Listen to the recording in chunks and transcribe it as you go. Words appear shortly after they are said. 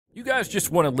You guys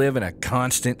just want to live in a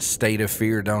constant state of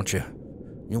fear, don't you?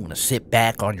 You want to sit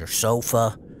back on your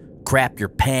sofa, crap your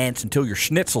pants until your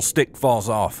schnitzel stick falls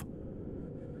off.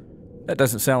 That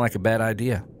doesn't sound like a bad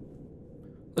idea.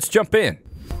 Let's jump in.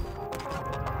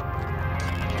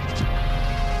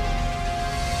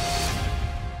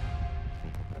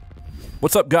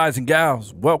 What's up, guys and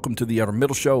gals? Welcome to the Outer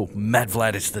Middle Show. Mad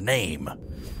Vlad is the name.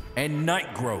 And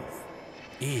Night Growth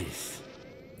is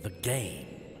the game.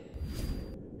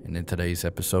 And in today's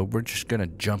episode, we're just going to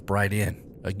jump right in.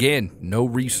 Again, no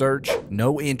research,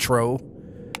 no intro.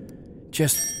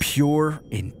 Just pure,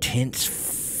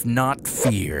 intense, not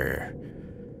fear.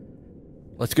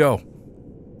 Let's go.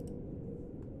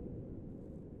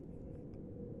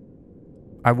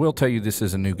 I will tell you this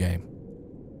is a new game.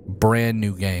 Brand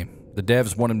new game. The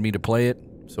devs wanted me to play it,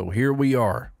 so here we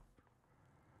are.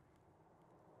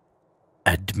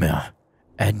 Admir.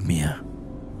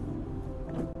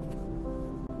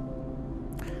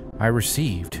 I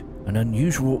received an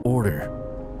unusual order.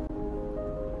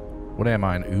 What am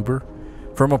I, an Uber?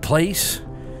 From a place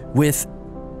with...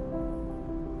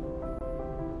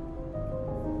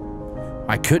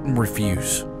 I couldn't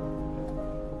refuse.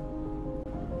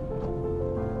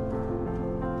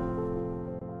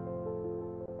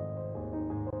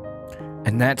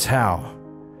 And that's how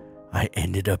I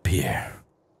ended up here.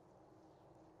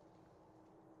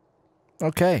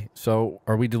 Okay, so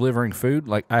are we delivering food?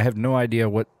 Like, I have no idea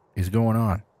what is going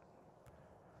on.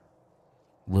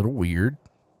 A little weird.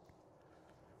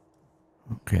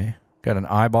 Okay, got an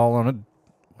eyeball on it.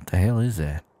 What the hell is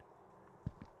that?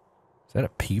 Is that a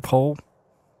peephole?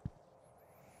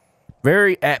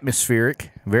 Very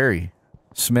atmospheric, very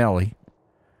smelly.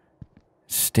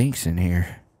 Stinks in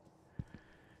here.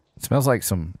 It smells like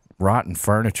some rotten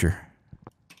furniture.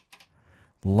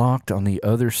 Locked on the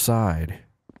other side.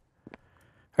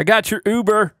 I got your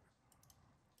Uber.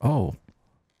 Oh.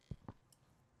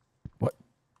 What?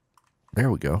 There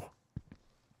we go.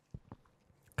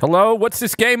 Hello? What's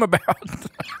this game about?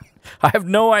 I have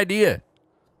no idea.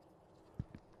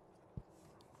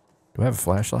 Do I have a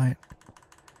flashlight?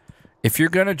 If you're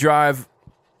going to drive,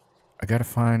 I got to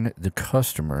find the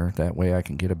customer. That way I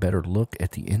can get a better look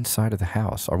at the inside of the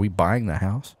house. Are we buying the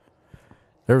house?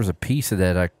 There was a piece of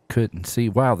that I couldn't see.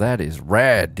 Wow, that is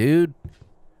rad, dude.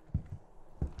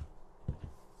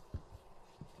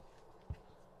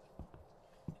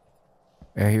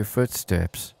 I hear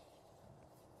footsteps.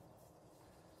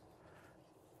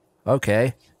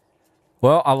 Okay.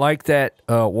 Well, I like that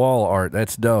wall art.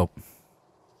 That's dope.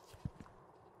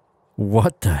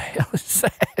 What the hell is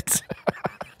that?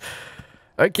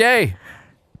 Okay.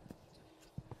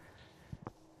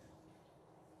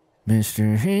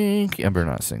 Mr. Hank. I better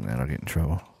not sing that. I'll get in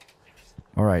trouble.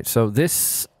 All right. So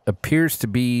this appears to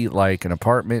be like an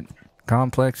apartment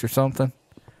complex or something.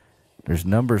 There's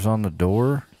numbers on the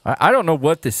door. I don't know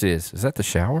what this is. Is that the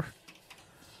shower?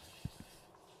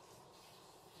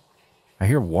 I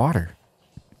hear water.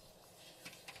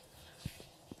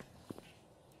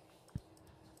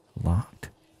 Locked.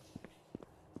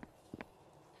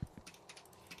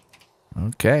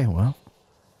 Okay, well.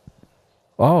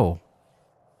 Oh.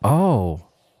 Oh.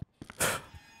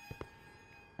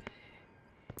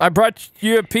 I brought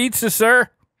you a pizza,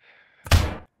 sir.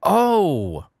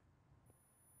 Oh.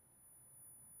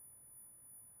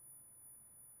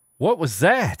 What was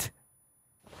that?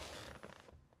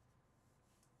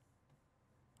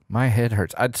 My head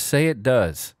hurts. I'd say it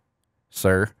does,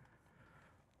 sir.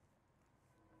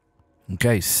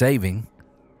 Okay, saving.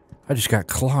 I just got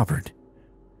clobbered.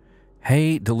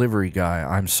 Hey, delivery guy,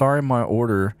 I'm sorry my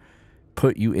order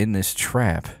put you in this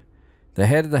trap. The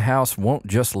head of the house won't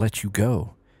just let you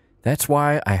go. That's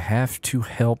why I have to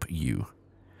help you.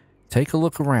 Take a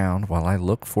look around while I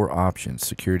look for options.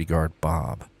 Security guard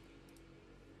Bob.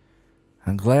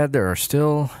 I'm glad there are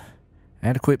still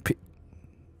adequate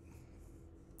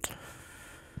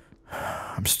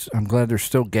I'm glad there's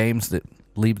still games that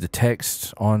leave the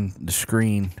text on the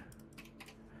screen.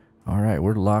 All right,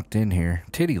 we're locked in here.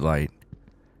 Titty light.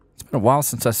 It's been a while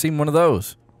since I've seen one of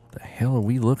those. What the hell are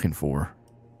we looking for?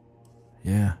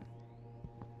 Yeah.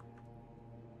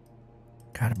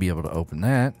 Gotta be able to open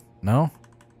that. No?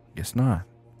 Guess not.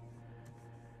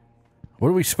 What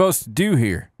are we supposed to do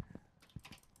here?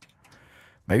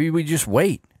 Maybe we just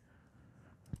wait.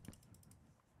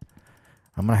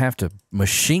 I'm going to have to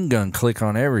machine gun click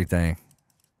on everything.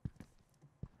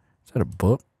 Is that a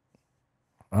book?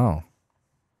 Oh.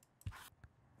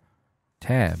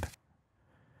 Tab.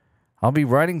 I'll be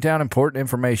writing down important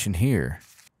information here.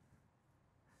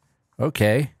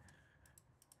 Okay.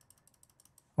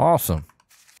 Awesome.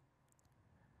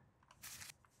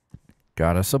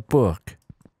 Got us a book.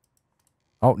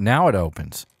 Oh, now it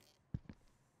opens.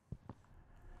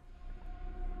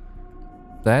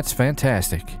 That's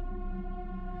fantastic.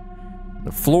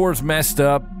 The floor's messed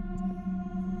up.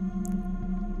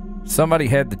 Somebody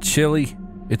had the chili.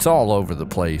 It's all over the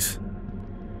place.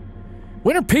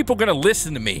 When are people going to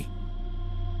listen to me?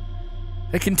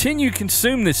 They continue to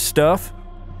consume this stuff,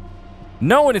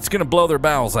 knowing it's going to blow their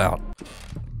bowels out.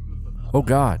 Oh,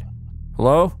 God.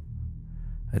 Hello?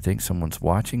 I think someone's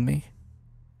watching me.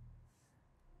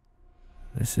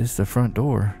 This is the front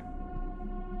door.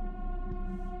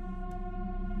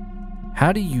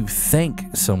 How do you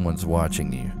think someone's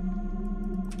watching you?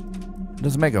 It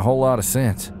doesn't make a whole lot of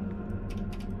sense.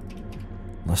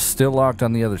 It's still locked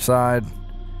on the other side.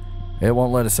 It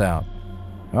won't let us out.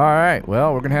 Alright,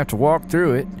 well, we're going to have to walk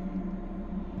through it.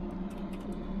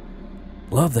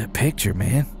 Love that picture,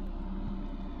 man.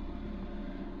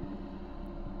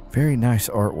 Very nice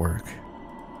artwork.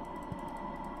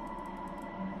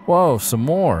 Whoa, some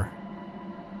more.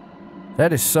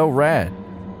 That is so rad.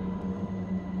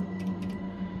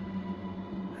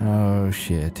 Oh,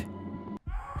 shit.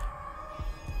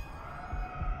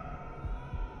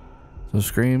 Those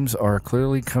screams are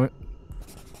clearly coming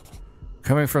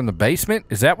from the basement?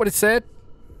 Is that what it said?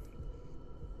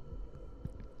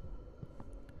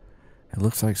 It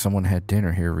looks like someone had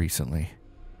dinner here recently.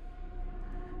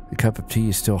 The cup of tea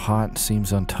is still hot and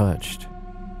seems untouched.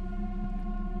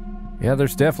 Yeah,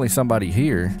 there's definitely somebody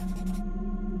here.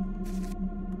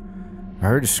 I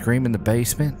heard a scream in the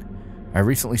basement. I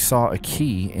recently saw a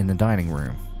key in the dining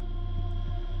room.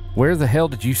 Where the hell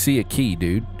did you see a key,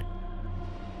 dude?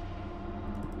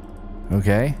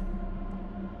 Okay.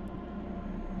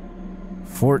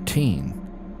 14.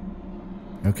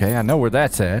 Okay, I know where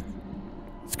that's at.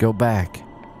 Let's go back.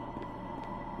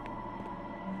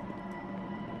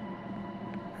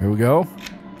 Here we go.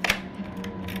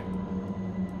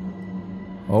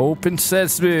 Open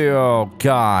sesame. Oh,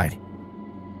 God.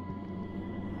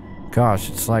 Gosh,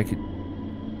 it's like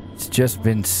it's just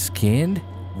been skinned.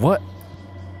 What?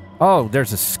 Oh,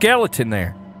 there's a skeleton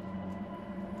there.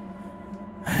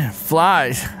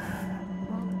 Flies.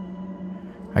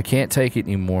 I can't take it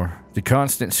anymore. The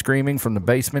constant screaming from the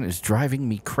basement is driving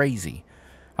me crazy.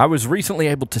 I was recently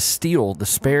able to steal the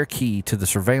spare key to the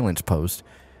surveillance post.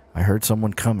 I heard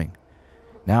someone coming.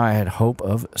 Now I had hope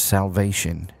of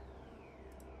salvation.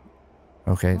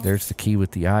 Okay, there's the key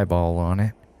with the eyeball on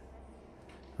it.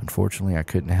 Unfortunately, I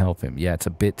couldn't help him. Yeah, it's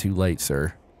a bit too late,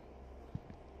 sir.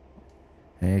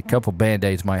 Hey, a couple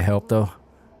band-aids might help, though.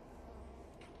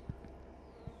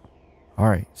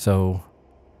 Alright, so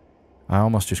I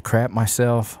almost just crapped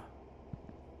myself.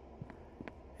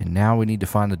 And now we need to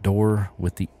find the door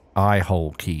with the eye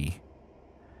hole key.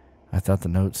 I thought the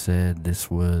note said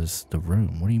this was the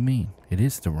room. What do you mean? It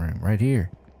is the room, right here.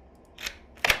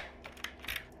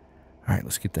 Alright,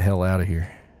 let's get the hell out of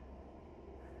here.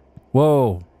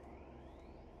 Whoa.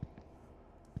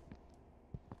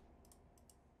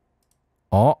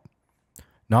 Oh.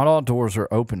 Not all doors are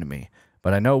open to me,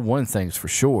 but I know one thing's for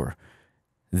sure.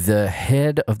 The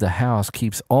head of the house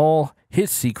keeps all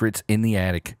his secrets in the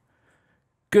attic.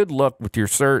 Good luck with your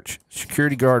search,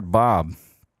 Security Guard Bob.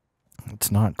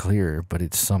 It's not clear, but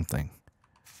it's something.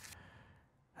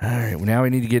 Alright, well, now we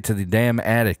need to get to the damn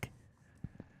attic.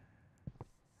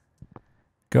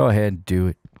 Go ahead and do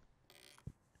it.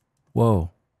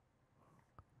 Whoa.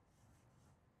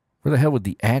 Where the hell would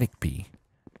the attic be?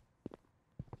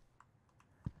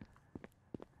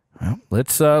 Well,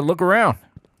 let's look around.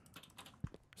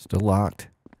 Still locked.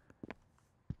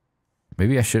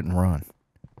 Maybe I shouldn't run.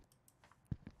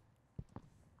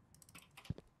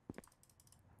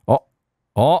 Oh.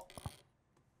 Oh.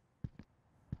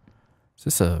 Is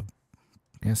this a...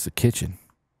 Yeah, it's the kitchen.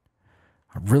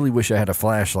 I really wish I had a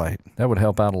flashlight. That would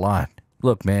help out a lot.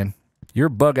 Look, man. Your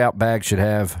bug-out bag should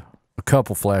have a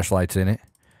couple flashlights in it.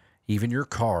 Even your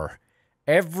car.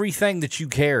 Everything that you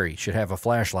carry should have a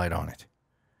flashlight on it.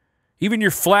 Even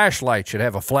your flashlight should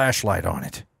have a flashlight on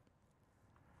it.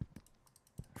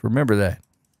 Remember that.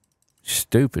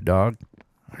 Stupid dog.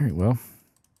 All right, well.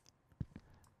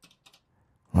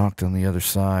 Locked on the other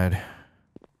side.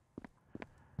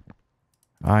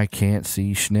 I can't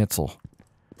see Schnitzel.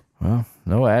 Well,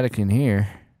 no attic in here.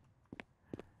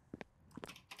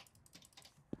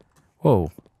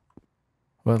 Whoa.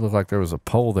 Well, it looked like there was a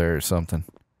pole there or something.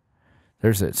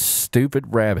 There's that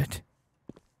stupid rabbit.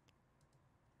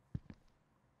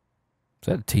 Is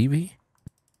that a TV?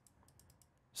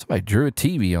 Somebody drew a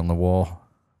TV on the wall.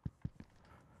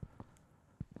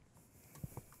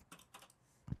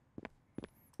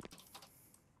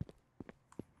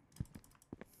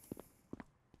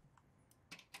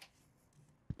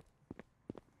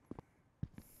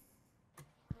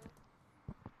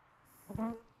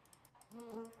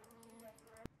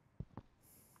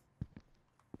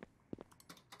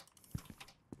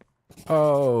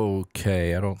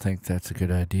 Okay, I don't think that's a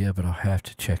good idea, but I'll have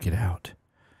to check it out.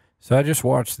 So I just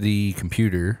watched the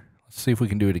computer. Let's see if we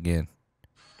can do it again.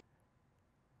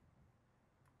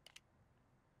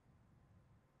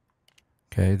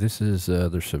 Okay, this is,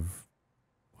 there's a,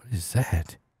 what is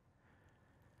that?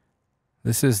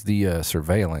 This is the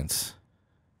surveillance.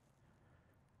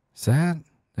 Is that?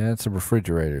 That's a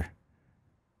refrigerator.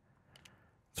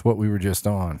 It's what we were just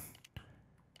on.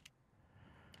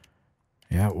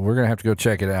 Yeah, we're going to have to go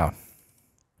check it out.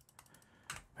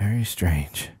 Very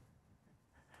strange.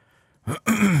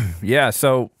 Yeah,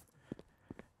 so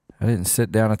I didn't sit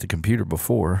down at the computer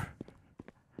before.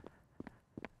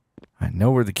 I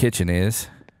know where the kitchen is.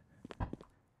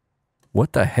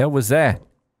 What the hell was that?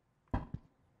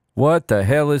 What the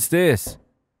hell is this?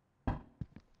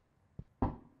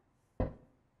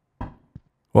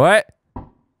 What?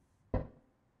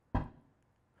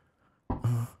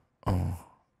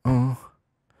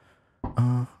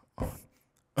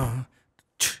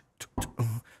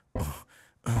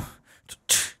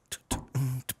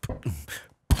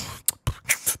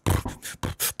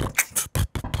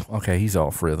 Okay, he's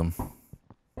off rhythm.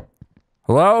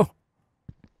 Hello?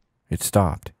 It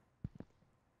stopped.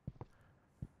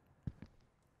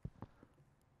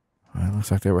 Well, it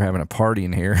looks like they were having a party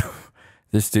in here.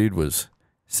 This dude was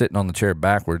sitting on the chair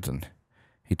backwards, and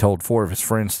he told 4 of his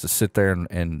friends to sit there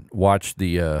and watch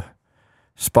the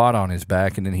spot on his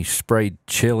back, and then he sprayed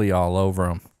chili all over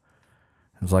him.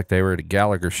 It was like they were at a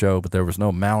Gallagher show, but there was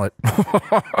no mallet.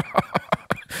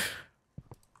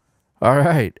 All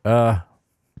right.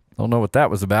 Don't know what that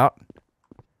was about.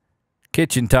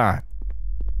 Kitchen time.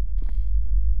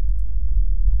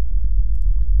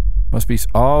 Must be.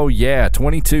 Oh, yeah.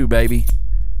 22, baby.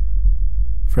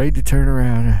 Afraid to turn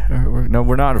around. No,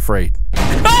 we're not afraid.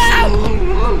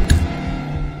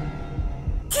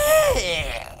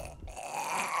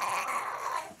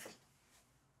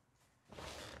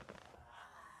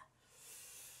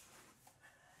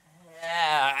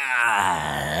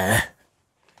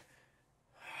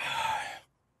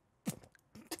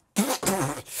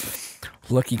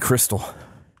 Lucky crystal.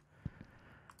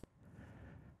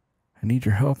 I need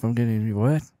your help. I'm getting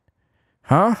what?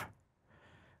 Huh?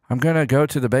 I'm going to go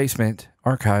to the basement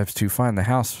archives to find the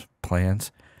house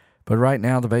plans, but right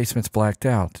now the basement's blacked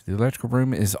out. The electrical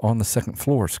room is on the 2nd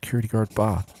floor. Security guard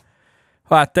Bob.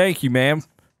 Why, thank you, ma'am.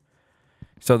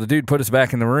 So the dude put us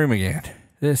back in the room again.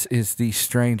 This is the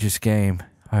strangest game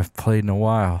I've played in a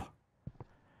while.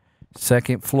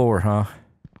 2nd floor, huh?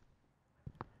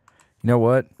 You know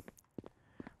what?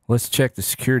 Let's check the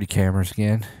security cameras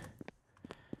again.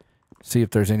 See if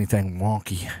there's anything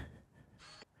wonky.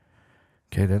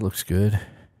 Okay, that looks good.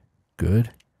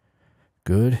 Good.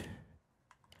 Good.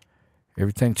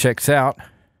 Everything checks out.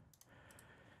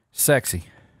 Sexy.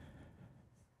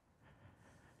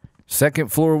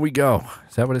 2nd floor we go.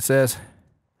 Is that what it says?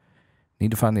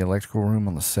 Need to find the electrical room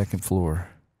on the 2nd floor.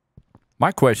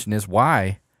 My question is,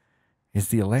 why is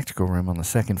the electrical room on the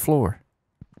 2nd floor?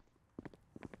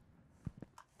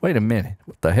 Wait a minute.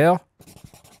 What the hell?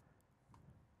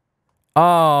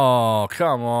 Oh,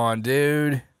 come on,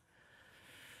 dude.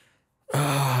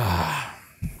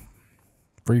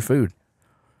 Free food.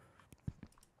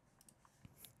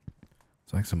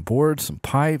 It's like some boards, some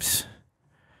pipes.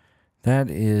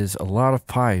 That is a lot of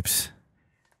pipes.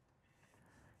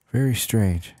 Very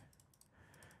strange.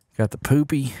 Got the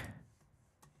poopy.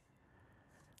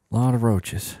 A lot of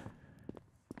roaches.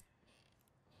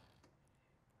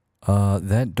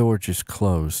 That door just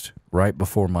closed right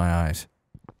before my eyes.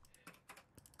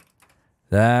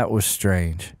 That was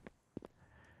strange.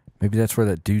 Maybe that's where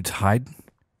that dude's hiding.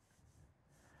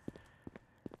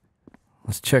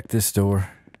 Let's check this door.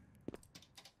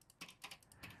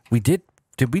 Did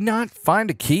we not find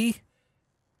a key?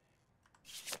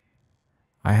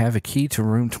 I have a key to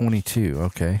room 22.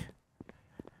 Okay.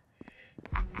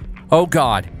 Oh,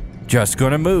 God. Just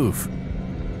gonna move.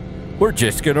 We're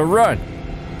just gonna run.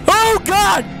 Oh,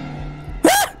 God!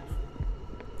 Ah!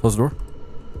 Close the door.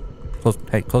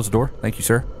 Hey, close the door. Thank you,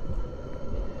 sir.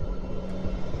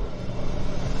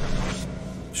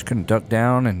 Just gonna duck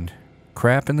down and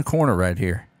crap in the corner right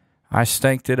here. I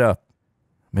stanked it up.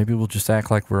 Maybe we'll just act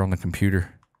like we're on the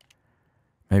computer.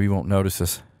 Maybe you won't notice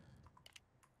us.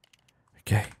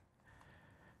 Okay.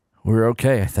 We're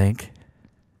okay, I think.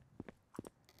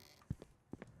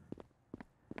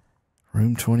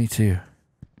 Room 22.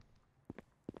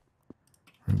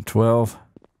 Room 12.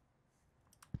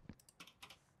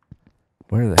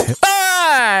 Where the hell?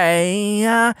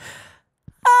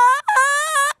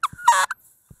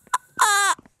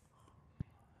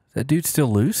 Is that dude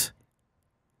still loose?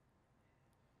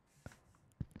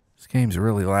 This game's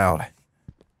really loud.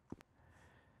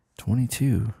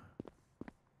 22.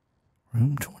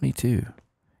 Room 22.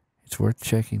 It's worth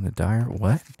checking the diary.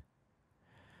 What?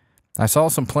 I saw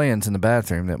some plans in the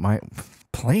bathroom that might...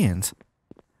 Plans?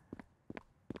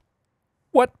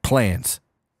 What plans?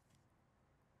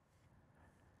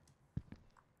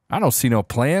 I don't see no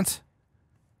plans.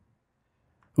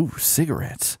 Ooh,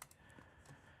 cigarettes.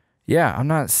 Yeah, I'm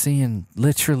not seeing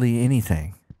literally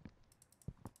anything.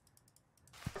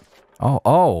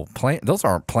 Oh, those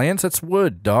aren't plans. That's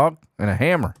wood, dog, and a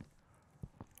hammer.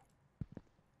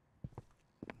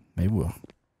 Maybe we'll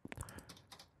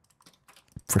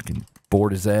freaking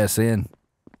board his ass in.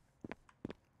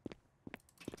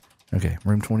 Okay,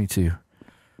 room 22.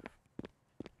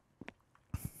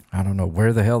 I don't know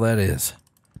where the hell that is.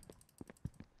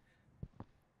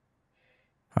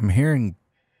 I'm hearing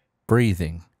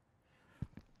breathing.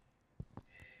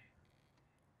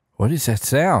 What is that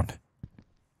sound?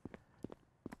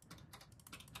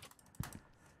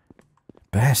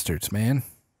 Bastards, man.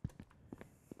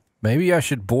 Maybe I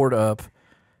should board up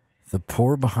the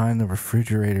door behind the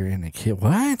refrigerator in the kitchen.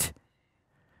 What?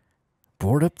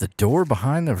 Board up the door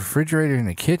behind the refrigerator in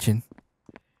the kitchen?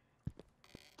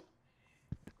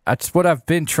 That's what I've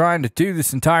been trying to do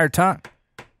this entire time.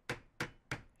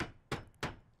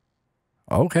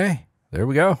 Okay, there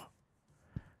we go.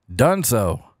 Done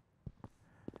so.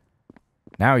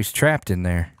 Now he's trapped in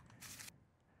there.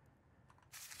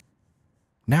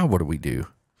 Now what do we do?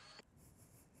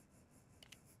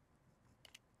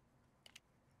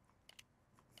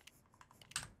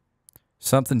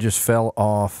 Something just fell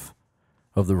off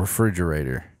of the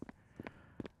refrigerator.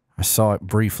 I saw it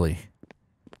briefly.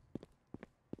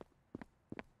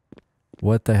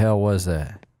 What the hell was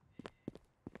that?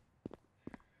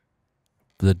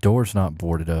 The door's not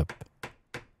boarded up.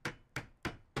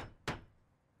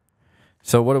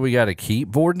 So what do we got to keep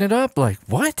boarding it up? Like,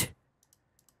 what?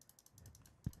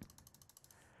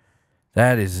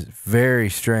 That is very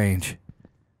strange.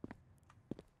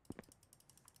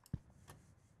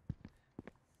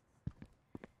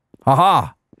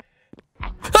 Haha!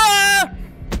 Ah!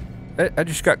 I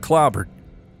just got clobbered.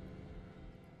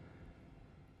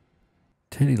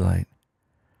 Titty light.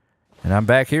 And I'm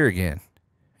back here again.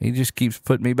 He just keeps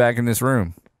putting me back in this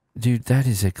room. Dude, that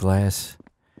is a glass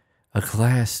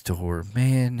door,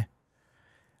 man.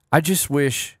 I just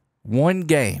wish one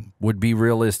game would be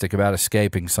realistic about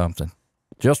escaping something.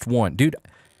 Just one. Dude,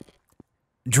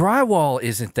 drywall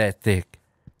isn't that thick.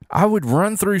 I would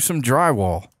run through some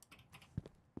drywall.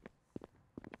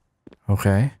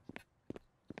 Okay.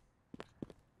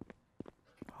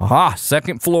 Aha,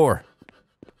 second floor.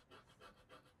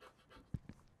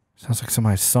 Sounds like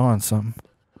somebody's sawing something.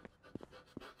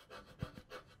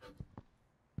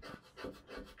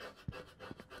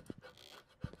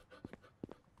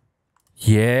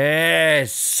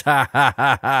 Yes! Ha ha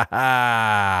ha ha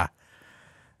ha!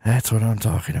 That's what I'm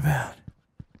talking about.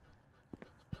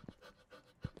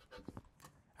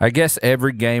 I guess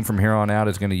every game from here on out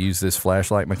is going to use this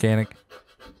flashlight mechanic.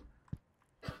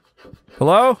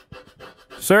 Hello?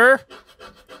 Sir?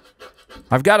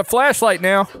 I've got a flashlight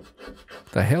now.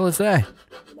 What the hell is that?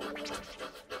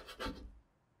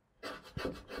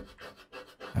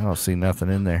 I don't see nothing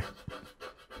in there.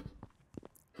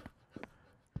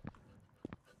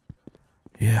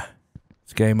 Yeah,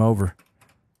 it's game over.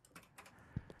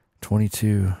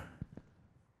 22.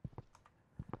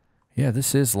 Yeah,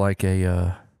 this is like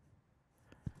an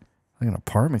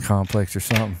apartment complex or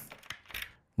something.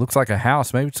 Looks like a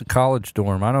house. Maybe it's a college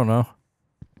dorm. I don't know.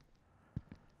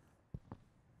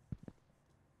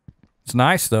 It's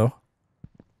nice, though.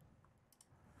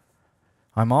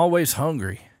 I'm always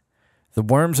hungry. The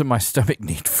worms in my stomach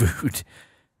need food.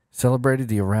 Celebrated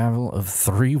the arrival of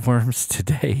 3 worms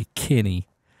today, Kenny.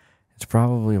 It's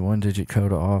probably a 1-digit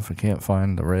code off. I can't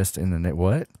find the rest in the net.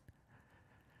 What?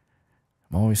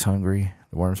 I'm always hungry.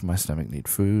 The worms in my stomach need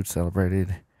food.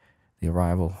 Celebrated the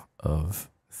arrival of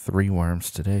 3 worms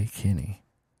today, Kenny.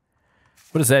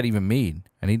 What does that even mean?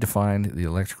 I need to find the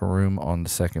electrical room on the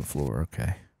 2nd floor.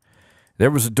 Okay.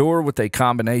 There was a door with a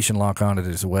combination lock on it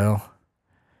as well.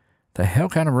 The hell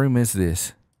kind of room is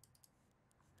this?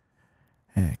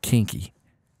 Kinky.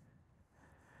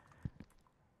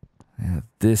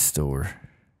 This door.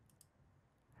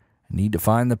 I need to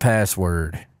find the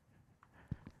password.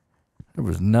 There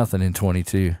was nothing in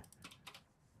 22.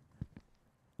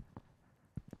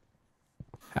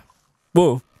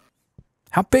 Whoa.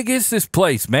 How big is this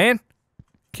place, man?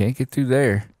 Can't get through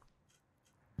there.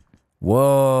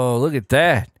 Whoa, look at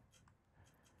that.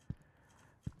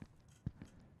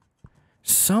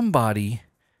 Somebody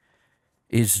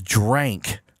is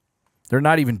drank. They're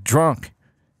not even drunk.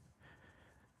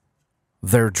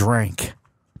 They're drank.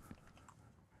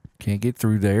 Can't get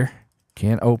through there.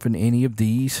 Can't open any of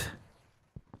these.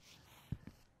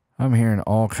 I'm hearing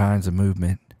all kinds of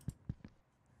movement.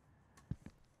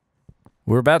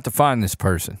 We're about to find this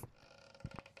person.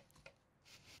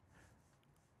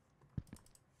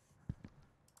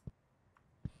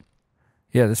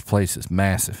 Yeah, this place is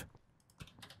massive.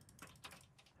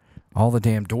 All the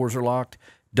damn doors are locked.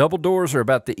 Double doors are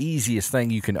about the easiest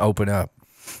thing you can open up.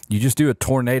 You just do a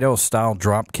tornado-style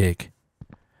drop kick.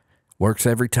 Works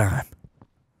every time.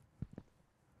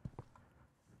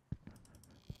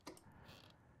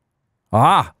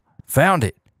 Ah, found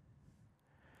it.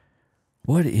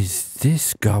 What is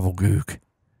this gobbledygook?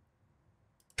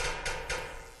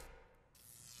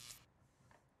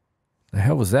 The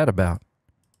hell was that about?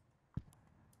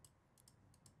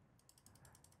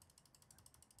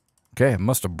 Okay, I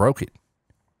must have broke it.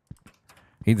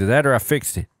 Either that or I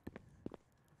fixed it.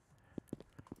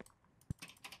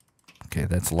 Okay,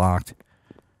 that's locked.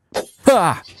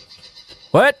 Ah!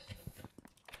 What?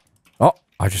 Oh,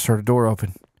 I just heard a door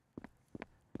open.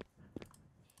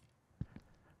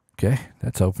 Okay,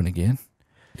 that's open again.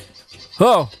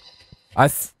 Oh, I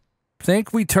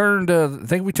think we turned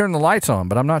the lights on,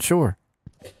 but I'm not sure.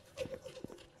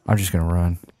 I'm just gonna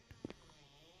run.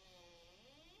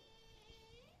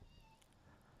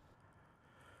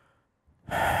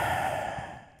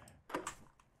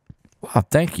 Wow,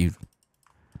 thank you.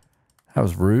 That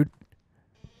was rude.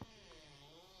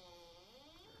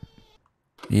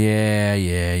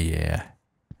 Yeah.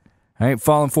 I ain't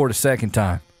falling for it a second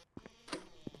time.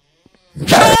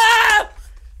 Ah!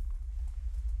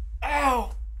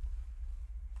 Ow!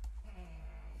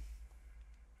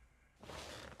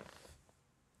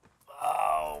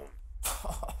 Oh,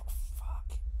 fuck.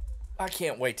 I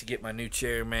can't wait to get my new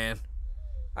chair, man.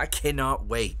 I cannot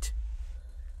wait.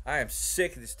 I am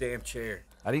sick of this damn chair.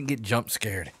 I didn't get jump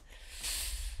scared.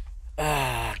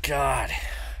 Ah, God.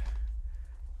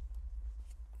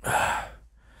 I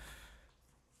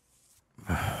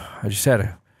just had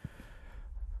a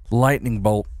lightning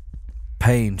bolt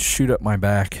pain shoot up my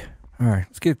back. All right,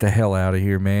 let's get the hell out of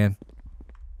here, man.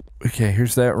 Okay,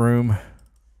 here's that room.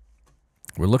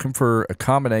 We're looking for a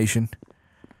combination.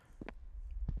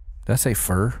 Did I say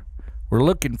fur? We're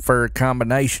looking for a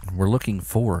combination. We're looking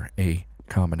for a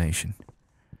combination.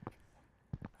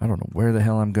 I don't know where the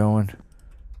hell I'm going.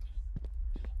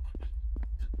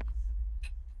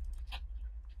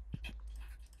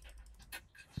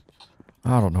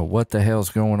 I don't know what the hell's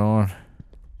going on.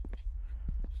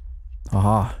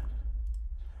 Aha.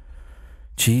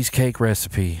 Cheesecake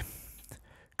recipe.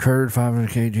 Curd, 500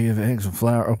 kg of eggs and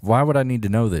flour. Why would I need to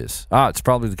know this? Ah, it's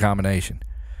probably the combination.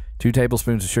 2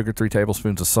 tablespoons of sugar, 3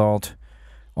 tablespoons of salt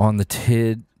on the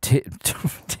tip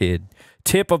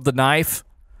of the knife.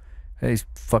 Hey,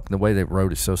 fucking the way they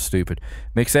wrote it is so stupid.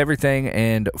 Mix everything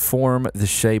and form the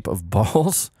shape of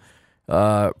balls.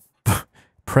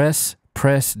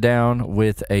 Press down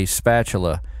with a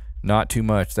spatula. Not too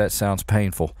much. That sounds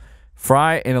painful.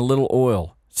 Fry in a little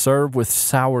oil. Serve with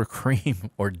sour cream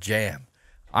or jam.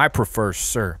 I prefer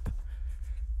syrup.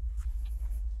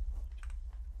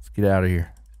 Let's get out of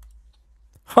here.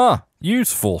 Huh.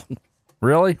 Useful.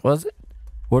 Really? Was it?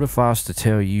 What if I was to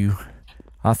tell you,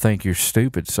 I think you're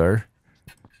stupid, sir?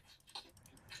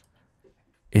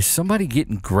 Is somebody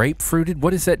getting grapefruited?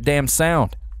 What is that damn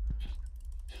sound?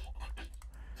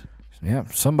 Yeah,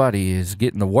 somebody is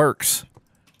getting the works.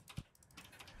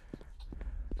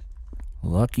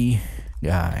 Lucky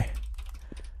guy.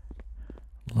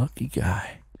 Lucky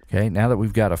guy. Okay, now that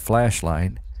we've got a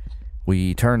flashlight,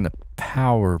 we turn the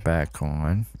power back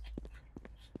on.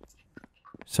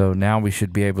 So now we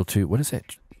should be able to... What is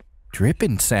that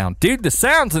dripping sound? Dude, the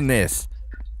sounds in this!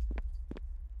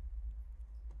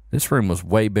 This room was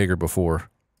way bigger before.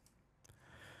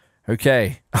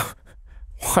 Okay.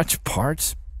 Watch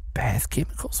parts, bath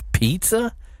chemicals,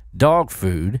 pizza, dog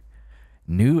food,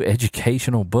 new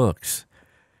educational books.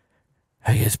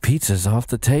 I guess pizza's off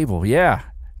the table. Yeah,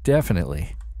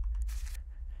 definitely.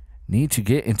 Need to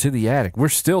get into the attic. We're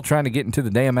still trying to get into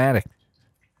the damn attic.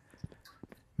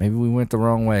 Maybe we went the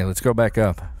wrong way. Let's go back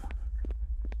up.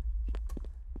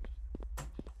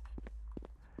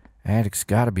 Attic's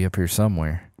got to be up here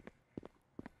somewhere.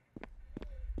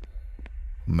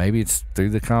 Maybe it's through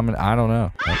the common. I don't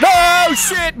know. No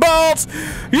shit balls.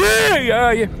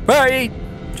 Yeah. Hey,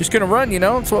 just gonna run. You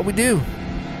know, it's what we do.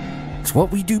 It's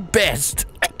what we do best.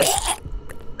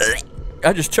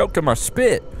 I just choked on my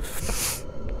spit.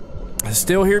 I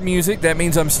still hear music. That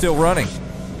means I'm still running.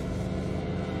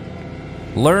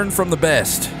 Learn from the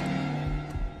best.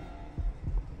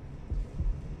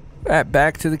 Right,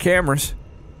 back to the cameras.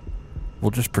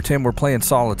 We'll just pretend we're playing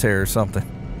solitaire or something.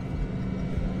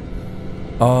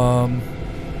 Oh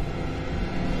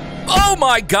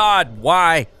my God,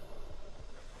 why?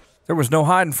 There was no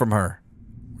hiding from her.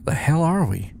 Where the hell are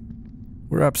we?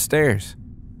 We're upstairs.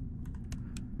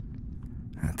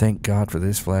 Thank God for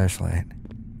this flashlight.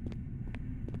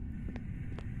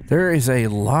 There is a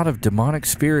lot of demonic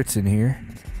spirits in here.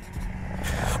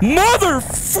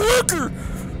 Motherfucker!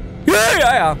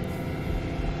 Yeah!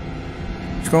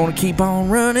 Just gonna keep on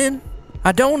running.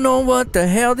 I don't know what the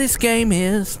hell this game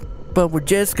is, but we're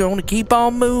just gonna keep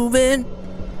on moving.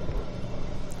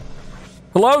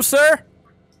 Hello, sir?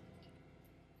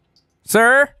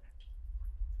 Sir?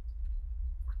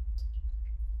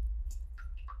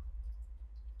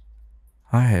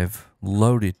 I have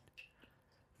loaded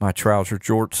my trouser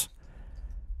jorts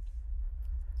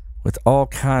with all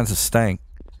kinds of stank.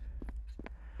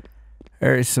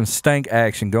 There is some stank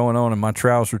action going on in my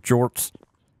trouser jorts.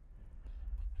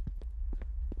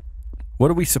 What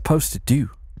are we supposed to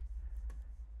do?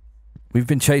 We've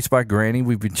been chased by Granny.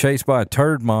 We've been chased by a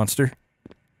turd monster.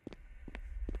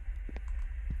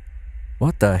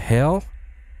 What the hell?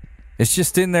 It's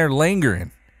just in there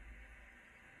lingering.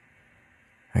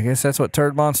 I guess that's what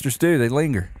turd monsters do. They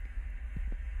linger.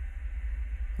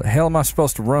 The hell am I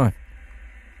supposed to run?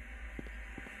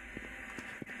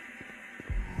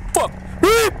 Fuck!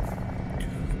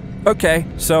 Okay,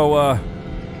 so,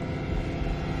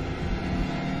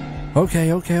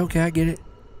 Okay, I get it.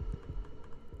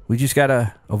 We just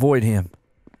gotta avoid him.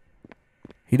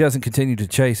 He doesn't continue to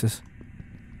chase us.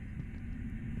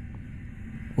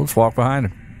 We'll just walk behind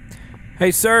him.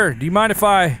 Hey, sir, do you mind if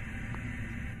I...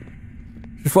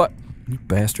 Just what? You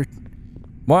bastard.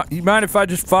 What? You mind if I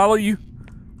just follow you?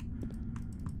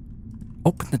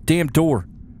 Open the damn door.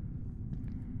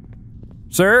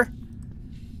 Sir?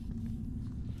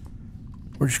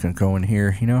 We're just gonna go in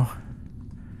here, you know?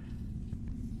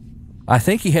 I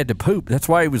think he had to poop. That's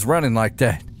why he was running like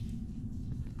that.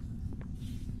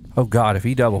 Oh God, if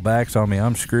he double backs on me,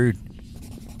 I'm screwed.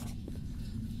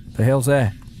 The hell's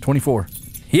that? 24.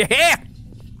 Yeah!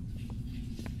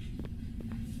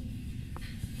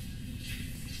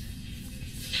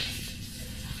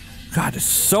 God, there's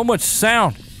so much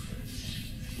sound.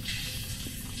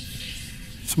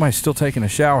 Somebody's still taking a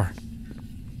shower.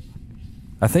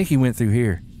 I think he went through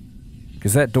here.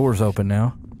 Because that door's open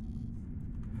now.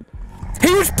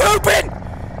 He was pooping!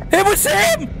 It was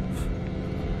him!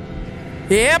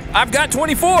 Yep, I've got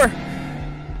 24.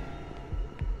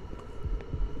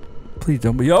 Please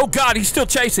don't be... Oh God, he's still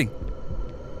chasing.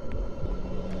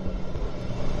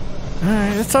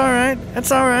 Alright, it's alright.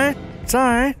 It's alright. It's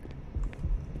alright.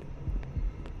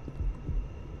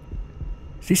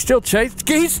 He's still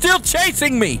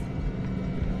chasing me!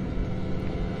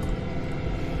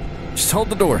 Just hold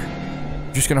the door.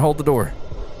 I'm just gonna hold the door.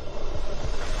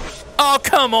 Oh,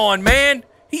 come on, man!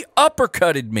 He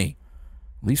uppercutted me.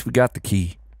 At least we got the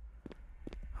key.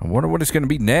 I wonder what it's gonna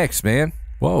be next, man.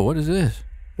 Whoa, what is this?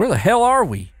 Where the hell are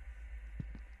we?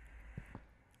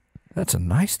 That's a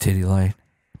nice titty light.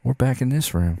 We're back in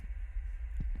this room.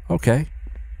 Okay.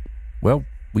 Well,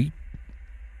 we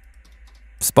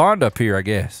spawned up here, I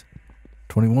guess.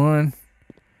 21.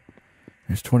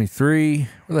 There's 23.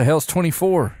 Where the hell's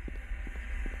 24?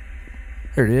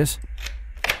 There it is.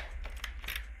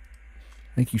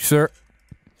 Thank you, sir.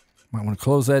 Might want to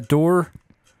close that door.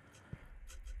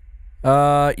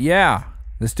 Yeah.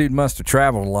 This dude must have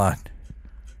traveled a lot.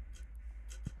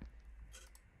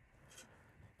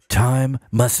 Time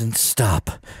mustn't stop.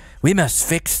 We must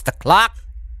fix the clock.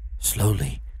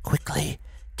 Slowly, quickly.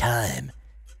 Time.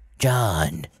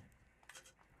 John.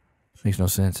 Makes no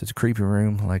sense. It's a creepy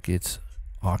room like it's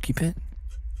occupant.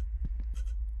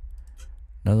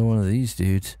 Another one of these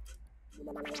dudes.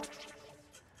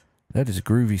 That is a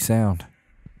groovy sound.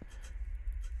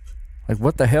 Like,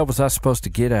 what the hell was I supposed to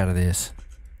get out of this?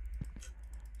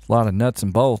 A lot of nuts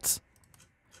and bolts.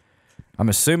 I'm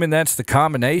assuming that's the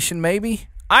combination, maybe?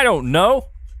 I don't know.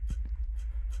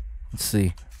 Let's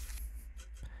see.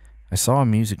 I saw a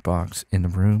music box in the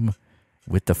room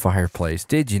with the fireplace.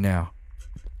 Did you now?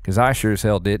 Because I sure as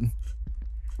hell didn't.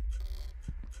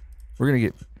 We're going to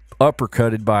get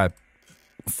uppercutted by a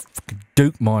fucking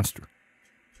Duke monster.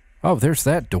 Oh, there's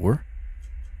that door.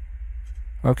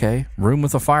 Okay, room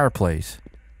with a fireplace.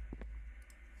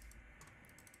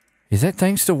 Is that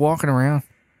thing still walking around?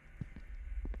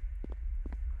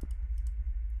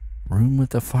 Room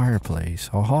with a fireplace.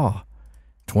 Aha.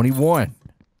 21.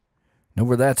 Know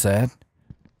where that's at.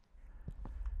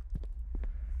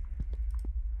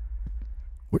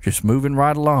 We're just moving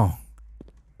right along.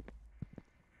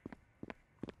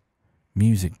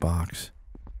 music box.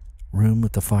 Room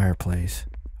with the fireplace.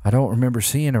 I don't remember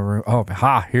seeing a room. Oh,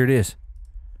 ha, here it is.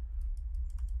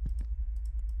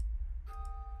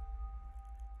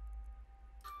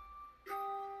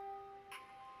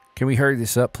 Can we hurry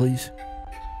this up, please?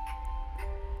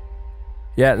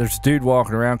 Yeah, there's a dude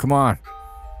walking around. Come on.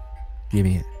 Give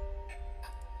me it.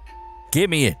 Give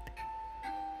me it.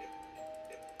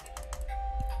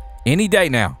 Any day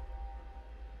now.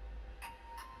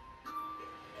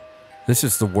 This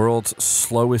is the world's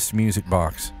slowest music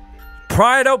box.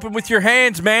 Pry it open with your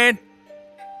hands, man.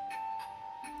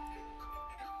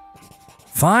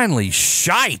 Finally,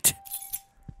 shite.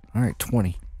 All right,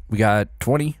 20. We got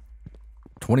 20,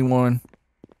 21.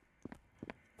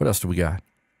 What else do we got?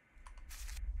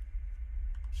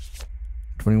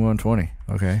 21, 20.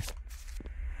 Okay.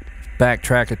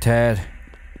 Backtrack a tad.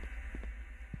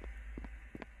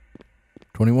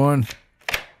 21.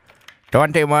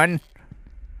 21.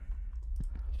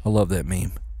 I love that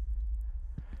meme.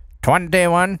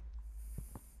 21.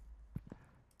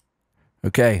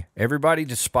 Okay, everybody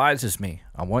despises me.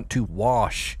 I want to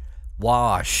wash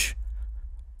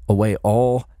away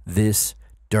all this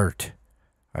dirt.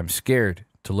 I'm scared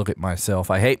to look at myself.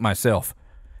 I hate myself.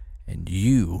 And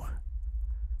you,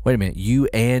 wait a minute, you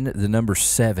and the number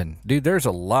 7. Dude, there's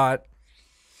a lot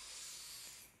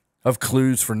of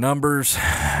clues for numbers.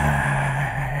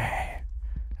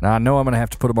 Now, I know I'm going to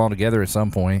have to put them all together at some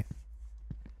point.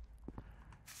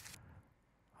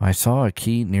 I saw a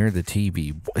key near the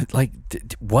TV. Like,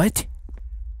 what?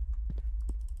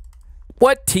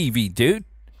 What TV, dude?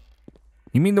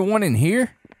 You mean the one in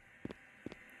here?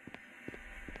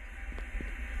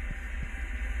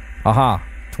 Aha,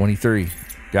 23.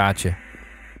 Gotcha.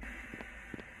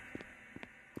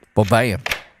 Well, bam.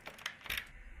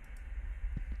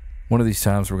 One of these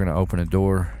times we're going to open a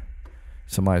door.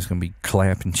 Somebody's going to be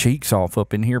clapping cheeks off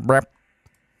up in here. Brap.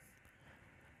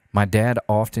 My dad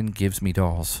often gives me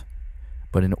dolls,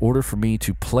 but in order for me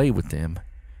to play with them,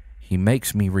 he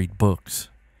makes me read books.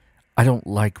 I don't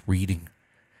like reading.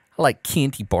 I like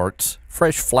candy barts,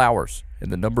 fresh flowers,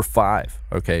 and the number 5.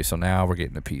 Okay, so now we're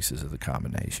getting the pieces of the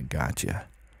combination. Gotcha.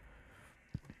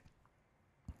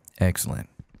 Excellent.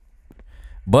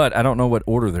 But I don't know what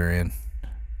order they're in.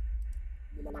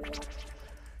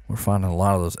 We're finding a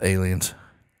lot of those aliens.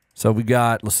 So we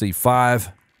got, let's see,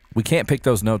 5. We can't pick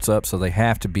those notes up, so they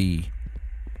have to be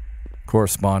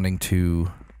corresponding to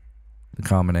the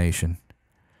combination.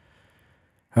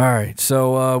 All right,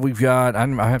 so we've got,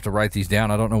 I have to write these down.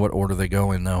 I don't know what order they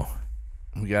go in, though.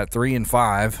 We got 3 and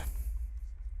 5.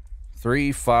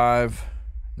 3, 5,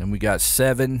 then we got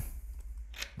 7,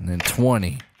 and then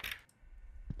 20.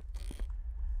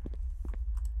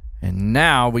 And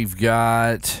now we've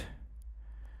got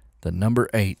the number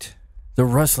 8. The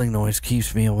rustling noise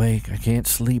keeps me awake. I can't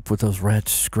sleep with those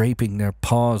rats scraping their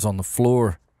paws on the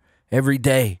floor. Every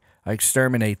day I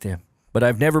exterminate them, but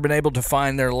I've never been able to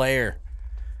find their lair.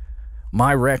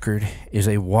 My record is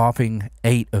a whopping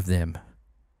 8 of them.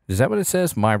 Is that what it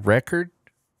says? My record?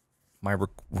 I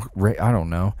don't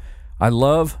know. I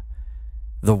love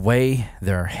the way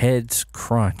their heads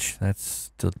crunch.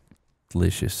 That's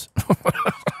delicious.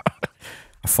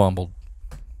 I fumbled.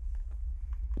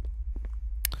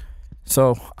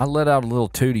 So I let out a little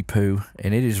tootie poo,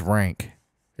 and it is rank.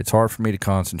 It's hard for me to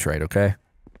concentrate, okay?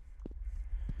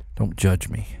 Don't judge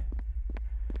me.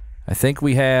 I think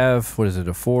we have, what is it,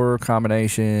 a 4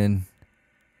 combination?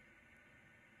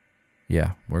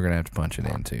 Yeah, we're going to have to punch it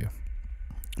in, too.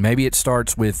 Maybe it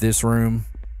starts with this room,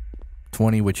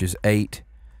 20, which is 8.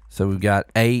 So we've got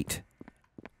 8,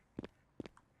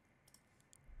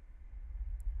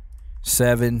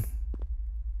 7.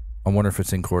 I wonder if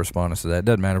it's in correspondence to that. It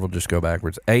doesn't matter. We'll just go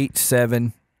backwards. 8,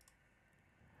 7,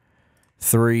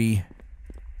 3,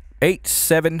 8,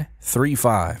 7, 3,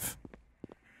 5.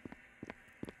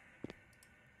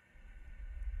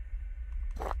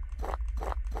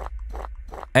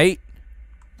 Eight,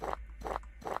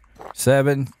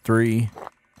 7, 3,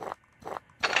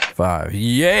 5.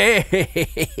 Yeah.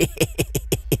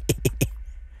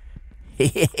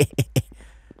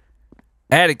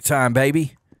 Attic time,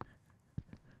 baby.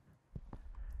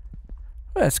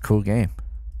 Well, that's a cool game.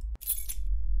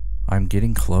 I'm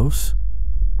getting close.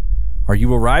 Are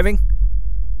you arriving?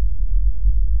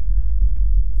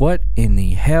 What in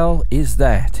the hell is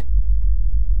that?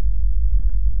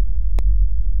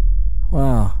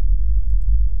 Wow.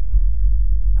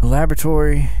 A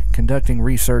laboratory conducting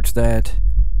research that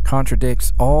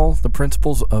contradicts all the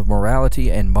principles of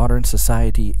morality and modern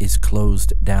society is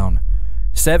closed down.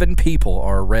 7 people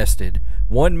are arrested.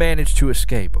 1 managed to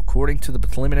escape. According to the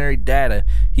preliminary data,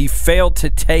 he failed to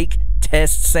take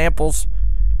test samples.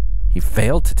 He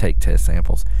failed to take test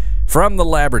samples from the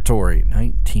laboratory.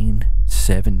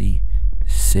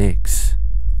 1976.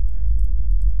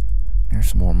 There's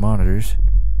some more monitors.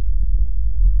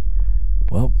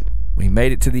 Well, we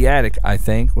made it to the attic, I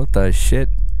think. What the shit?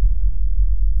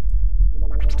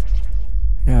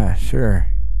 Yeah, sure.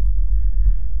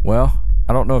 Well,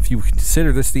 I don't know if you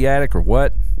consider this the attic or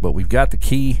what, but we've got the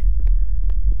key.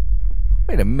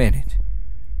 Wait a minute.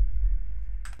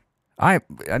 I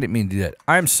didn't mean to do that.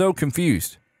 I'm so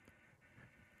confused.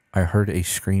 I heard a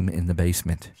scream in the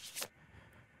basement.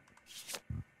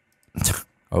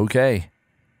 Okay.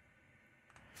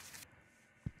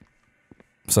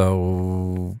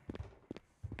 So...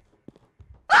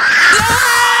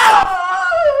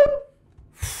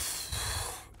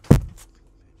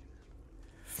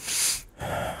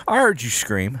 I heard you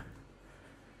scream.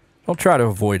 Don't try to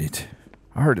avoid it.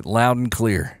 I heard it loud and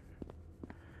clear.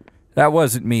 That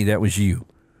wasn't me, that was you.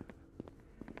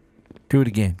 Do it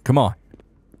again. Come on.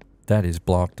 That is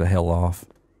blocked the hell off.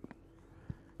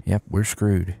 Yep, we're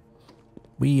screwed.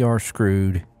 We are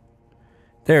screwed.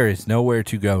 There is nowhere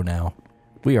to go now.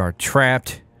 We are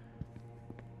trapped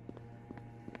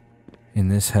in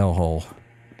this hellhole.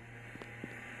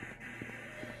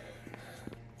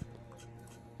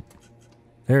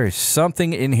 There is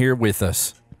something in here with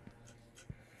us.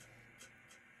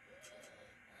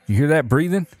 You hear that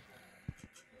breathing?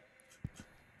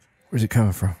 Where's it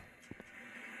coming from?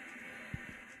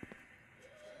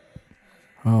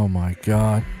 Oh my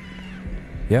God.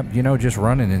 Yep, you know, just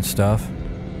running and stuff.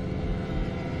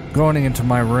 Going into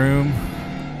my room.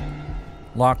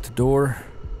 Lock the door.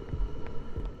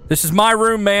 This is my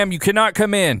room, ma'am. You cannot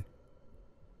come in.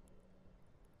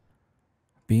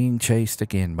 Being chased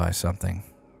again by something.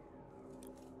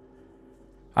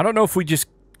 I don't know if we just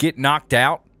get knocked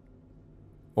out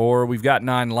or we've got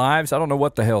 9 lives. I don't know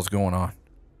what the hell's going on.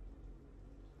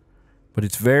 But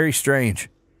it's very strange.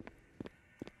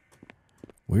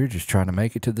 We're just trying to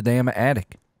make it to the damn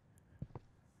attic.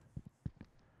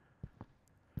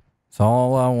 That's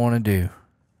all I want to do.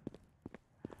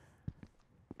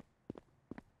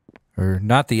 Or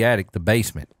not the attic, the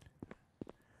basement.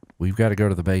 We've got to go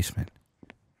to the basement.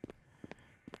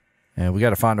 And we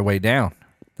got to find a way down.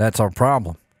 That's our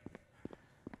problem.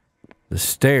 The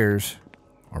stairs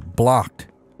are blocked.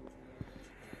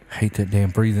 I hate that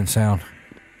damn breathing sound.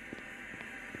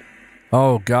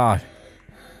 Oh, God.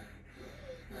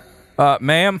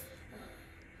 Ma'am,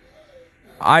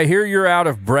 I hear you're out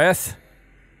of breath.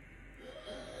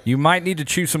 You might need to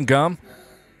chew some gum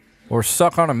or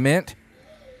suck on a mint.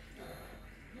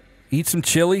 Eat some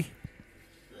chili.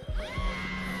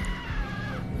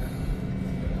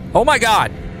 Oh, my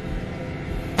God.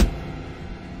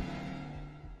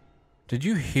 Did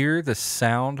you hear the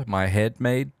sound my head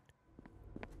made?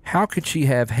 How could she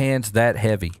have hands that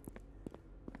heavy?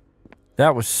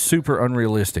 That was super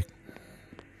unrealistic.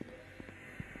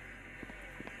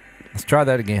 Let's try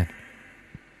that again.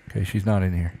 Okay, she's not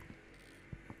in here.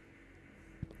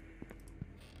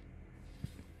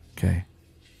 Okay.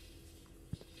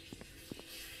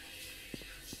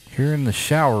 Hearing the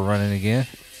shower running again.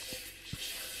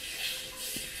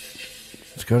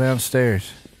 Let's go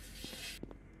downstairs.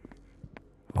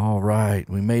 All right,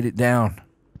 we made it down.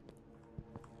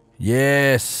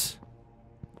 Yes.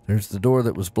 There's the door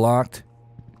that was blocked.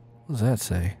 What does that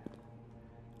say?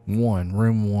 1,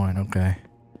 room 1, okay.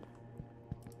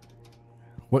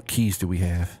 What keys do we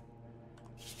have?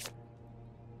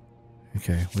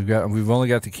 Okay, we've only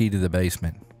got the key to the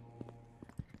basement.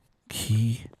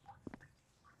 Key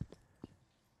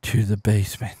to the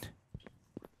basement.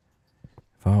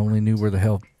 If I only knew where the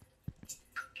hell.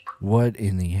 What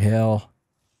in the hell?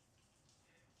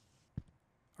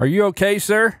 Are you okay,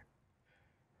 sir?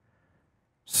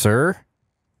 Sir?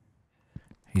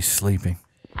 He's sleeping.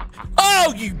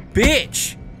 Oh, you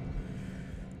bitch!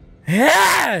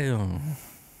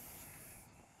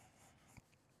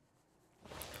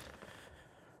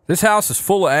 This house is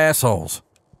full of assholes.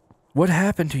 What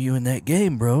happened to you in that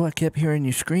game, bro? I kept hearing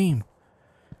you scream.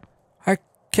 I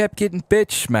kept getting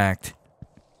bitch smacked.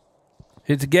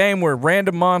 It's a game where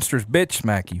random monsters bitch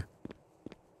smack you.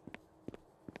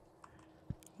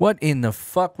 What in the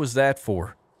fuck was that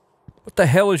for? What the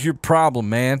hell is your problem,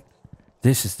 man?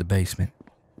 This is the basement.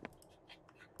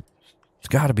 It's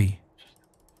gotta be.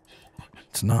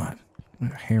 It's not. I'm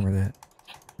gonna hammer that.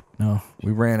 No,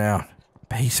 we ran out.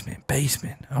 Basement.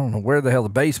 I don't know where the hell the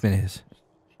basement is.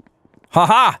 Ha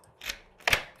ha!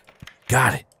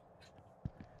 Got it.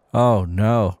 Oh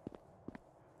no.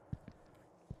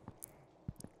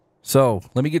 So,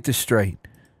 let me get this straight.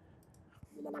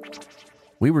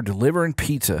 We were delivering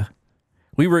pizza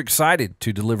We were excited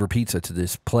to deliver pizza to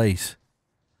this place.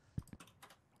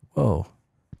 Whoa.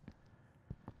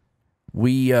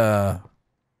 We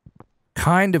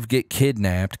kind of get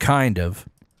kidnapped, kind of.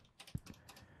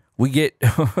 We get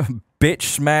bitch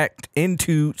smacked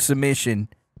into submission.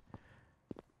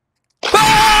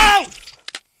 Ah!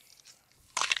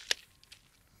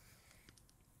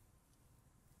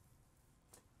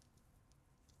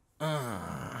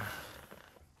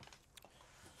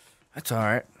 That's all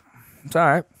right. It's all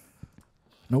right.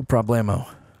 No problemo.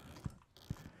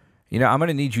 You know, I'm going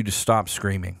to need you to stop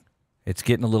screaming. It's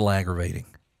getting a little aggravating.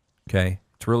 Okay?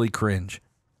 It's really cringe.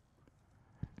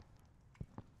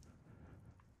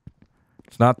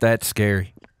 It's not that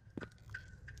scary.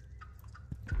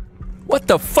 What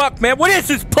the fuck, man? What is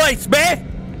this place, man?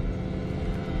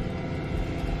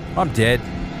 I'm dead.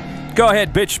 Go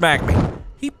ahead, bitch smack me.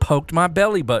 He poked my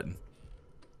belly button.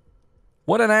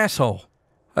 What an asshole.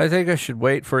 I think I should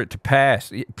wait for it to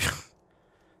pass.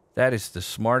 That is the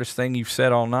smartest thing you've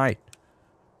said all night.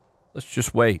 Let's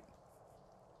just wait.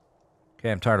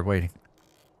 Okay, I'm tired of waiting.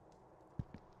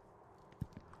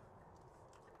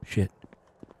 Shit.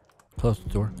 Close the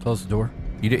door. Close the door.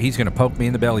 He's going to poke me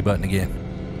in the belly button again.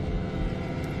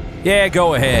 Yeah,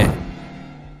 go ahead.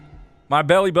 My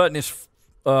belly button is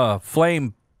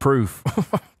flame proof.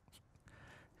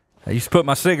 I used to put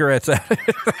my cigarettes out.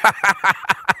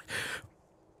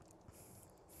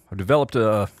 I've developed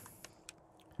a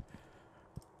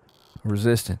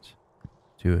resistance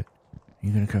to it.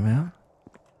 You gonna come out?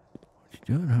 What you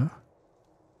doing, huh?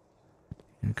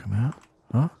 You gonna come out?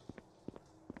 Huh?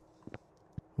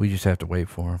 We just have to wait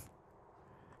for him.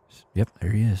 Yep,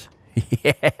 there he is.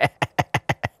 Yeah.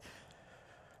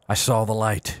 I saw the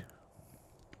light.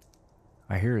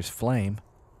 I hear his flame.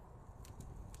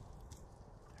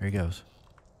 There he goes.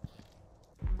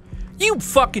 You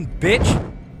fucking bitch!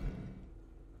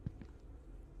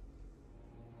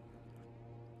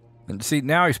 And see,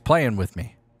 now he's playing with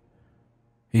me.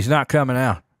 He's not coming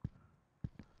out.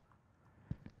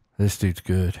 This dude's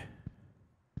good.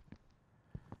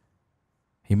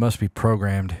 He must be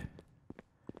programmed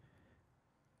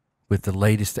with the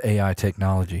latest AI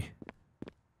technology.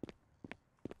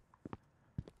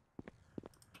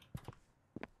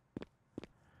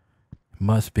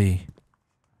 Must be.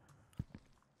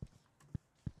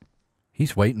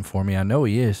 He's waiting for me. I know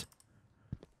he is.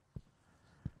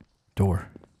 Door.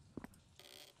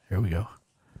 Here we go.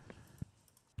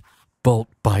 Bolt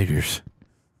biters.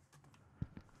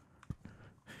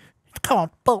 It's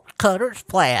called bolt cutters,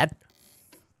 Vlad.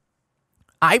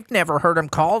 I've never heard them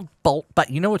called bolt, but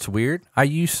You know what's weird? I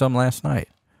used some last night.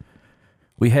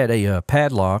 We had a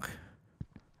padlock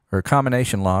or a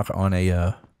combination lock on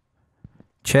a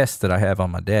chest that I have on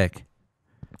my deck,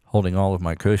 holding all of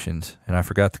my cushions, and I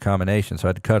forgot the combination, so I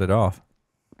had to cut it off.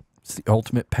 It's the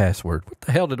ultimate password. What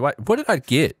the hell what did I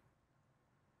get?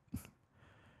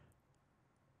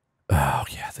 Oh,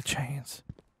 yeah, the chains.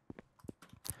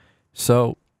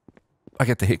 So, I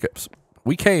get the hiccups.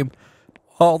 We came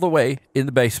all the way in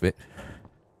the basement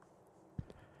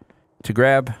to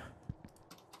grab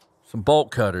some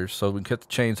bolt cutters so we can cut the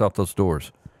chains off those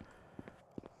doors.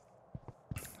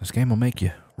 This game will make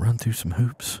you run through some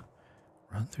hoops.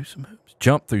 Run through some hoops.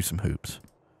 Jump through some hoops.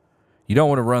 You don't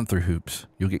want to run through hoops.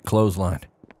 You'll get clotheslined.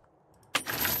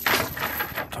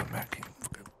 I'm talking about.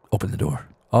 Open the door.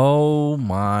 Oh,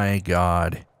 my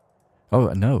God. Oh,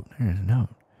 a note. There's a note.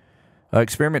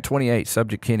 Experiment 28,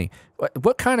 subject Kenny.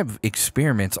 What kind of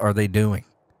experiments are they doing?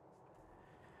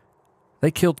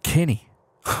 They killed Kenny.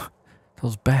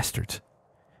 Those bastards.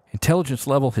 Intelligence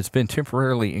level has been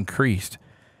temporarily increased.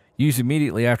 Use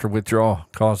immediately after withdrawal.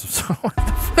 Cause of someone.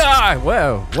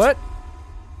 Whoa, what?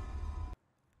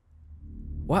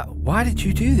 Why did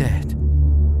you do that?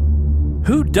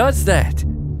 Who does that?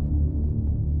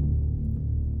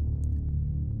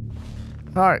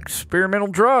 All right, experimental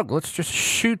drug. Let's just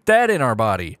shoot that in our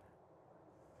body.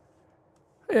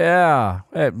 Yeah,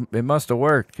 it must have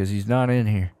worked because he's not in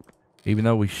here. Even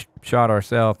though we shot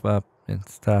ourselves up and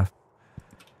stuff.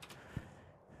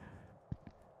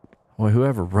 Well,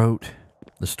 whoever wrote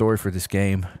the story for this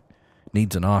game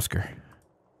needs an Oscar.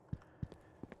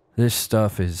 This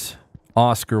stuff is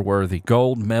Oscar worthy,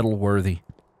 gold medal worthy.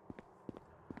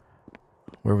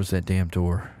 Where was that damn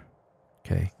door?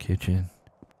 Okay, kitchen.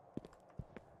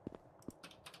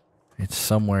 It's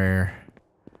somewhere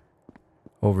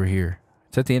over here.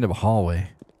 It's at the end of a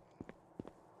hallway.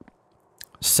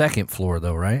 Second floor,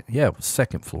 though, right? Yeah, it was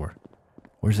second floor.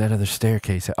 Where's that other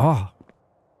staircase at? Oh.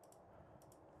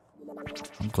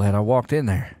 I'm glad I walked in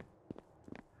there.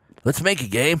 Let's make a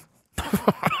game.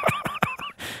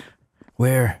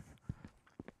 Where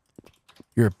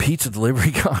You're a pizza delivery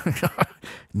guy.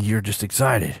 And you're just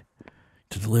excited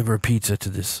to deliver a pizza to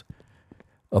this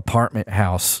apartment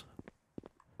house,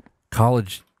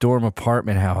 college dorm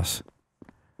apartment house.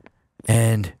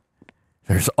 And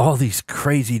there's all these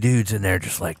crazy dudes in there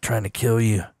just like trying to kill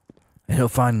you. And he'll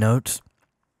find notes.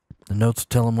 The notes will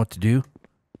tell him what to do.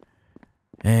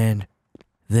 And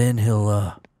then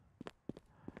he'll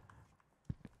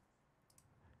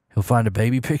find a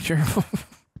baby picture.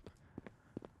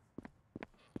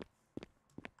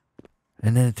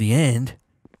 And then at the end,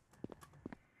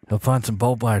 he'll find some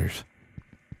bulb lighters.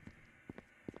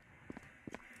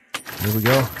 Here we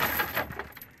go.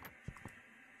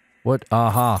 What?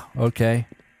 Aha. Okay.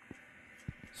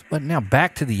 But now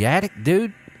back to the attic,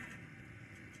 dude.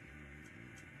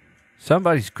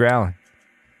 Somebody's growling.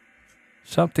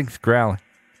 Something's growling.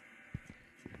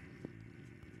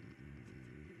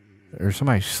 Or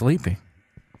somebody's sleeping.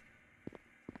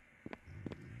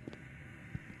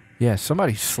 Yeah,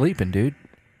 somebody's sleeping, dude.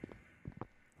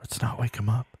 Let's not wake him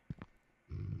up.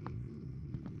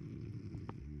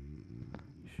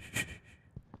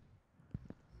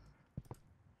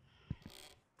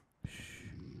 Shh.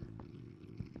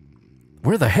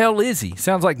 Where the hell is he?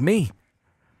 Sounds like me.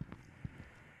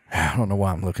 I don't know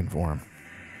why I'm looking for him.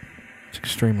 It's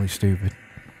extremely stupid.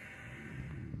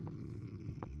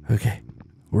 Okay.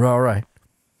 We're all right.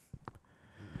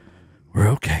 We're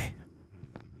okay.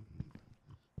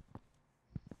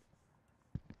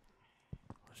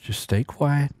 Let's just stay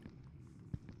quiet.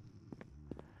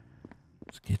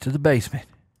 Let's get to the basement.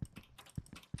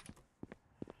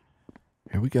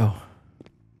 Here we go.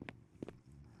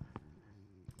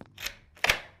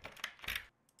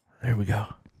 There we go.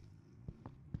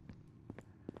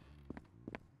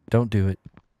 Don't do it.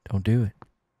 Don't do it.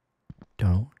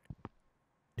 Don't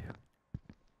do it.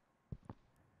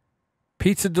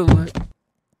 Pizza delivery.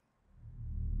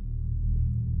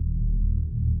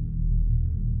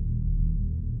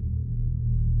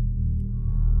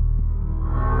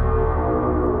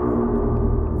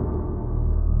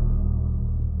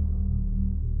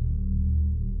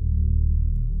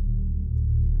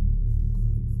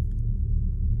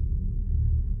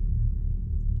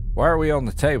 Why are we on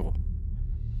the table?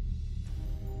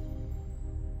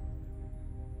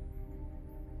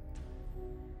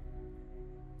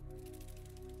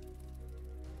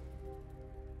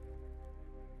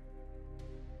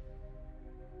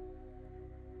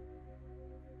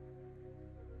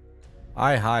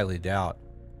 I highly doubt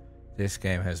this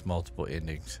game has multiple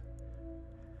endings.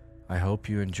 I hope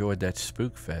you enjoyed that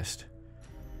spook fest.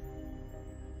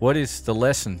 What is the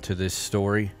lesson to this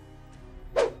story?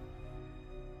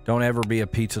 Don't ever be a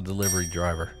pizza delivery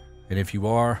driver. And if you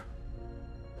are,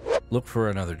 look for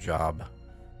another job.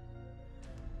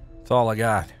 That's all I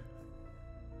got.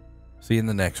 See you in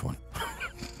the next one.